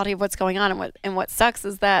 the reality of what's going on. And what sucks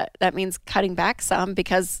is that means cutting back some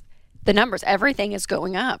because the numbers, everything is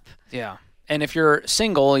going up. Yeah. And if you're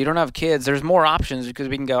single, you don't have kids, there's more options because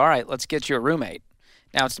we can go, all right, let's get you a roommate.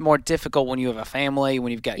 Now, it's more difficult when you have a family,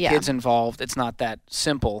 when you've got kids involved. It's not that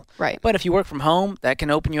simple. Right. But if you work from home, that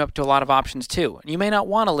can open you up to a lot of options too. And you may not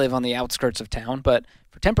want to live on the outskirts of town, but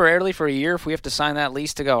temporarily for a year, if we have to sign that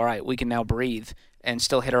lease to go, all right, we can now breathe and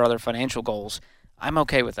still hit our other financial goals, I'm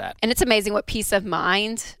okay with that. And it's amazing what peace of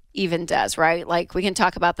mind even does, right? Like, we can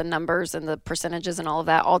talk about the numbers and the percentages and all of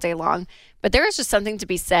that all day long, but there is just something to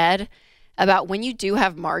be said about when you do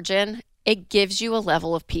have margin, it gives you a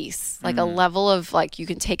level of peace, like a level of, like, you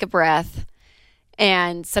can take a breath.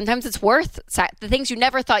 And sometimes it's worth the things you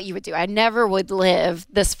never thought you would do. I never would live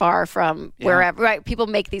this far from wherever, right? People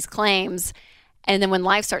make these claims. And then when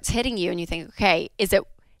life starts hitting you and you think, okay, is it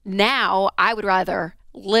now I would rather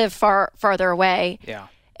live farther away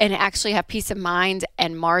and actually have peace of mind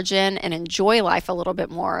and margin and enjoy life a little bit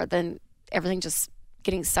more than everything just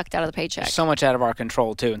getting sucked out of the paycheck. There's so much out of our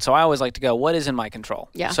control too. And so I always like to go, what is in my control?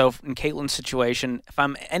 Yeah. So in Caitlin's situation, if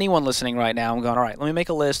I'm anyone listening right now, I'm going, all right, let me make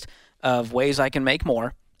a list of ways I can make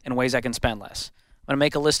more and ways I can spend less. I'm going to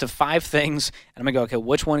make a list of 5 things, and I'm going to go, okay,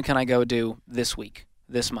 which one can I go do this week,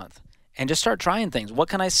 this month? And just start trying things. What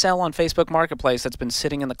can I sell on Facebook Marketplace that's been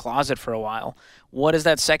sitting in the closet for a while? What is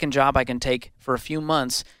that second job I can take for a few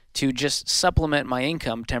months to just supplement my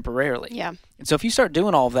income temporarily? Yeah. And so if you start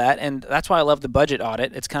doing all of that, and that's why I love the budget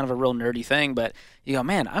audit. It's kind of a real nerdy thing, but you go,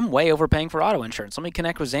 man, I'm way overpaying for auto insurance. Let me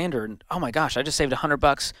connect with Xander, and oh my gosh, I just saved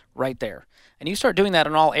 $100 right there. And you start doing that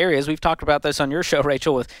in all areas. We've talked about this on your show,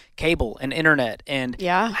 Rachel, with cable and internet. And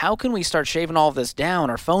how can we start shaving all of this down,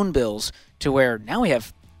 our phone bills, to where now we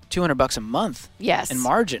have $200 a month in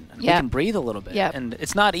margin, and we can breathe a little bit. And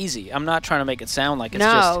it's not easy. I'm not trying to make it sound like it's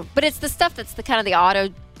just... but it's the stuff that's the kind of the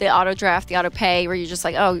auto draft, the auto pay, where you're just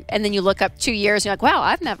like, oh, and then you look up 2 years and you're like, wow,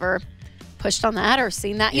 I've never pushed on that or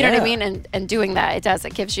seen that. You know what I mean? And doing that, it does.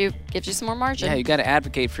 It gives you some more margin. Yeah, you got to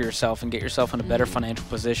advocate for yourself and get yourself in a better financial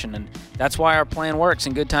position. And that's why our plan works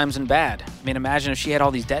in good times and bad. I mean, imagine if she had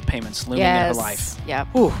all these debt payments looming in her life. Yeah.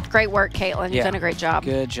 Great work, Caitlin. You've done a great job.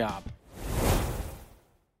 Good job.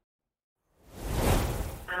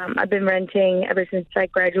 I've been renting ever since I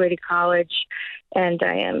graduated college, and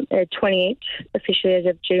I am 28 officially as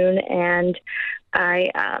of June, and I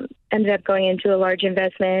ended up going into a large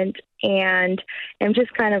investment, and I'm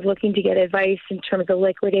just kind of looking to get advice in terms of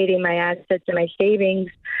liquidating my assets and my savings,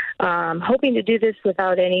 hoping to do this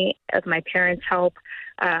without any of my parents' help,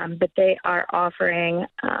 but they are offering,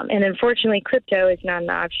 and unfortunately crypto is not an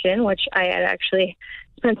option, which I had actually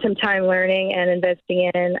spent some time learning and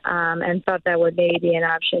investing in, and thought that would maybe be an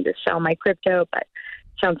option to sell my crypto, but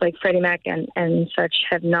sounds like Freddie Mac and such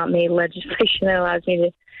have not made legislation that allows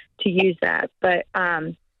me to use that. But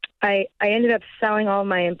I ended up selling all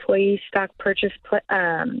my employee stock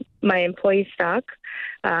my employee stock,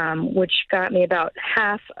 which got me about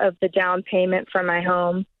half of the down payment for my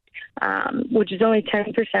home, which is only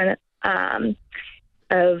 10%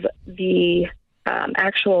 of the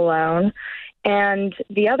actual loan. And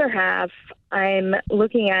the other half, I'm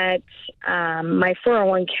looking at my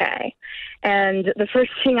 401k. And the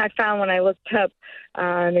first thing I found when I looked up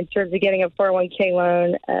in terms of getting a 401k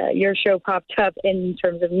loan, your show popped up in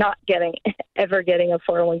terms of not ever getting a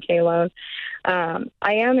 401k loan.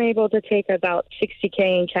 I am able to take about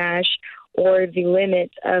 $60K in cash or the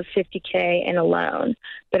limit of $50K in a loan.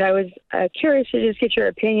 But I was curious to just get your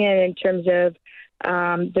opinion in terms of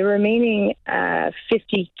the remaining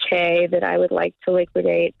 $50K that I would like to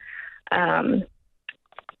liquidate.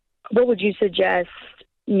 What would you suggest,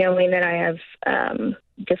 knowing that I have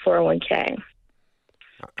the 401K?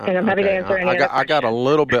 And I'm happy to answer any other questions. I got a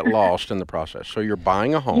little bit lost in the process. So you're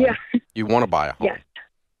buying a home. Yeah. You want to buy a home.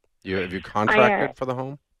 Yes. Have you contracted for the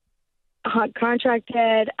home?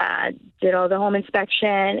 Contracted, did all the home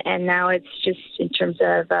inspection, and now it's just in terms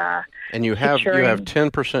of and you have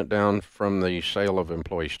 10% down from the sale of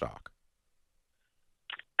employee stock.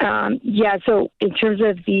 Yeah. So in terms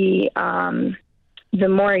of the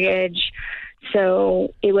mortgage,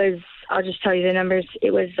 so it was. I'll just tell you the numbers.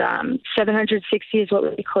 It was $760 is what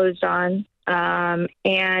we closed on,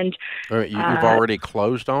 and you've already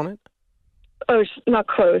closed on it. Oh, not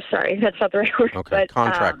closed. Sorry, that's not the right word. Okay, but,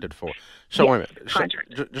 contracted for. So wait a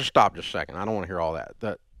minute. Just stop just a second. I don't want to hear all that.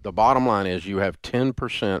 The bottom line is you have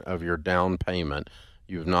 10% of your down payment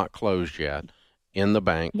you have not closed yet in the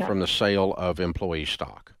bank from the sale of employee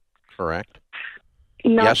stock, correct?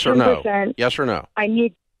 Not yes 10%. Or no? Yes or no?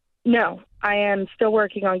 No. I am still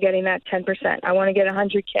working on getting that 10%. I want to get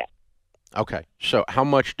 $100K. Okay. So how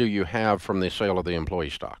much do you have from the sale of the employee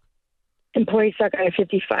stock? Employee stock, I have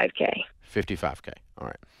 $55K. $55K. All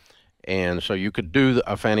right. And so you could do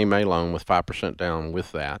a Fannie Mae loan with 5% down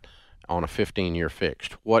with that. on a 15-year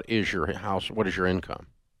fixed. What is your house? What is your income?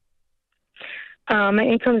 My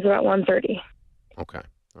income is about $130,000. Okay.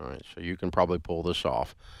 All right. So you can probably pull this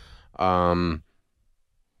off.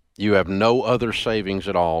 You have no other savings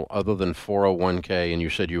at all other than 401k, and you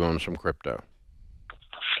said you own some crypto.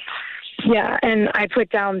 Yeah, and I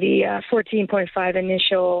put down the 14.5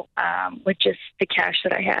 initial with just the cash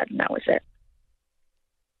that I had, and that was it.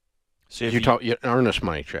 So you earnest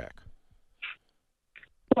money check.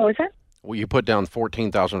 What was that? Well, you put down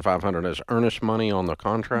 $14,500 as earnest money on the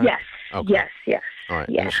contract? Yes. Okay. Yes. All right.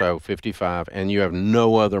 Yes. And so 55, and you have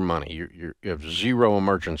no other money. You have zero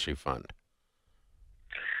emergency fund.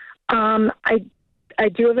 I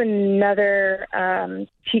do have another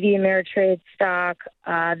TD Ameritrade stock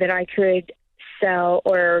that I could sell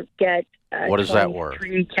or get. What is that worth?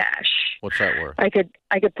 Cash. What's that worth? I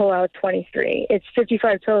could pull out 23. It's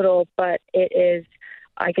 55 total, but it is.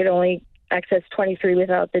 I could only access 23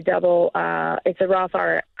 without the double. It's a Roth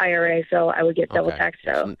IRA, so I would get double tax.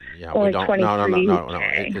 So only we don't. 23.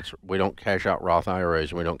 No. We don't cash out Roth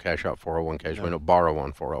IRAs, and we don't cash out 401ks. No. We don't borrow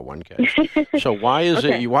on 401ks. So why is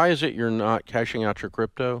it? Why is it you're not cashing out your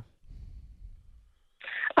crypto?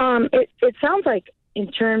 It sounds like in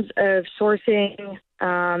terms of sourcing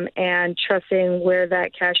and trusting where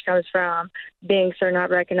that cash comes from, banks are not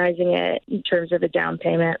recognizing it in terms of a down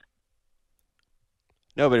payment.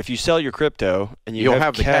 No, but if you sell your crypto and you'll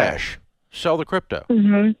have the cash, sell the crypto.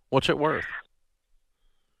 Mm-hmm. What's it worth?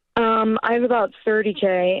 I have about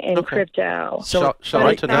 $30,000 in crypto. Sell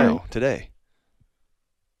it today.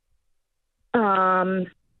 I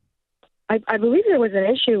believe there was an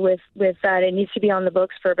issue with that. It needs to be on the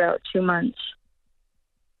books for about 2 months.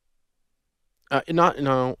 You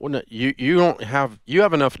don't have. You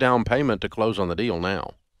have enough down payment to close on the deal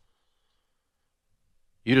now.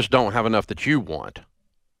 You just don't have enough that you want.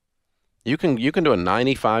 You can do a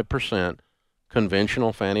 95%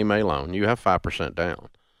 conventional Fannie Mae loan. You have 5% down,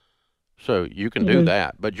 so you can do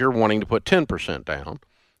that. But you're wanting to put 10% down,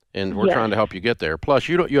 and we're trying to help you get there. Plus,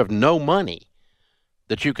 you have no money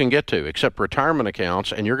that you can get to except retirement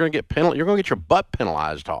accounts, and you're going to get You're going to get your butt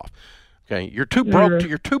penalized off. Okay, you're too broke.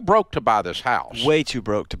 You're too broke to buy this house. Way too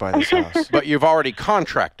broke to buy this house. But you've already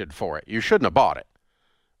contracted for it. You shouldn't have bought it.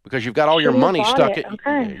 Because you've got all your money stuck in.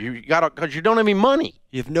 You got because you don't have any money.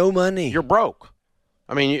 You have no money. You're broke.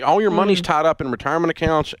 I mean, all your money's tied up in retirement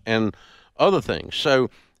accounts and other things. So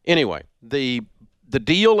anyway, the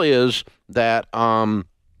deal is that I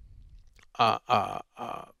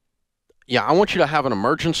want you to have an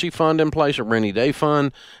emergency fund in place, a rainy day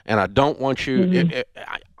fund, and I don't want you.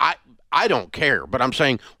 I don't care, but I'm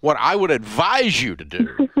saying what I would advise you to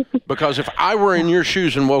do, because if I were in your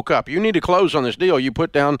shoes and woke up, you need to close on this deal. You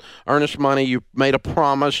put down earnest money. You made a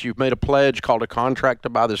promise. You've made a pledge called a contract to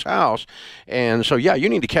buy this house. And so, you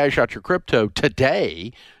need to cash out your crypto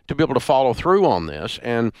today to be able to follow through on this.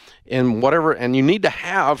 And you need to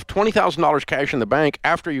have $20,000 cash in the bank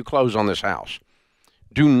after you close on this house.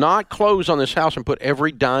 Do not close on this house and put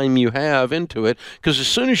every dime you have into it, because as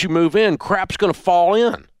soon as you move in, crap's going to fall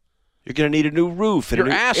in. You're going to need a new roof and You're a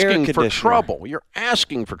new air asking conditioner. for trouble. You're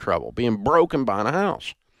asking for trouble, being broke and buying a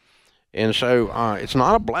house. And so it's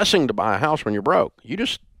not a blessing to buy a house when you're broke. You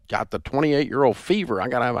just got the 28-year-old fever. I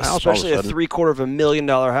got to have a house. Especially all of a sudden. a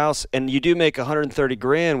 $750,000 house, and you do make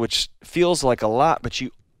 $130,000, which feels like a lot, but you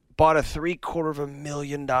bought a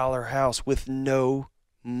 $750,000 house with no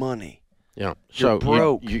money. Yeah, you're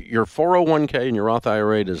broke. Your 401k and your Roth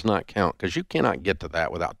IRA does not count, because you cannot get to that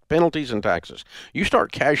without penalties and taxes. You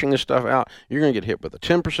start cashing this stuff out, you're going to get hit with a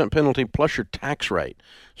 10% penalty plus your tax rate.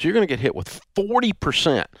 So you're going to get hit with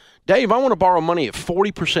 40%. Dave, I want to borrow money at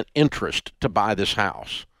 40% interest to buy this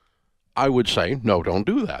house. I would say, no, don't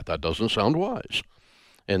do that. That doesn't sound wise.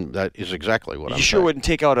 And that is exactly what I'm saying. You sure wouldn't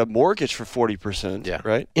take out a mortgage for 40%,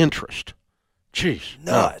 right? Interest. Jeez.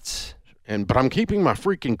 Nuts. But I'm keeping my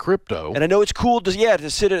freaking crypto. And I know it's cool to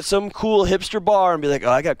sit at some cool hipster bar and be like, oh,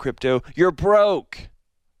 I got crypto. You're broke.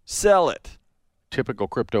 Sell it. Typical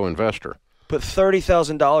crypto investor. Put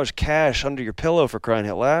 $30,000 cash under your pillow, for crying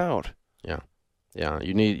out loud. Yeah.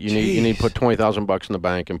 You need to put $20,000 in the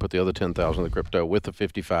bank and put the other $10,000 in the crypto with the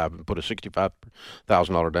 $55,000 and put a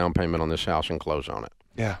 $65,000 down payment on this house and close on it.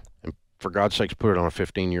 Yeah. And for God's sakes, put it on a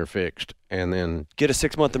 15-year fixed, and then get a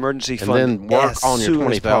 6-month emergency fund, and then work on your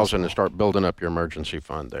 $20,000 and start building up your emergency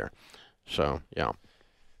fund there. So yeah.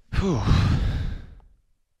 Whew.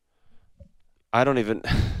 I don't even.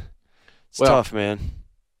 It's tough, man.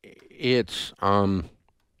 It's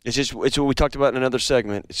what we talked about in another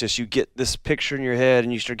segment. It's just you get this picture in your head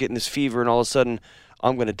and you start getting this fever, and all of a sudden,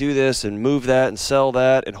 I'm going to do this and move that and sell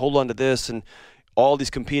that and hold on to this, and all these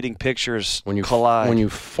competing pictures when you collide. When you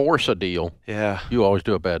force a deal, you always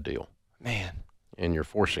do a bad deal. Man. And you're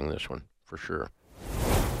forcing this one for sure.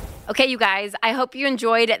 Okay, you guys, I hope you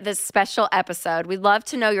enjoyed this special episode. We'd love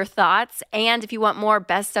to know your thoughts, and if you want more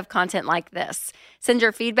best of content like this, send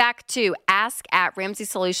your feedback to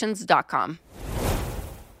ask@ramseysolutions.com.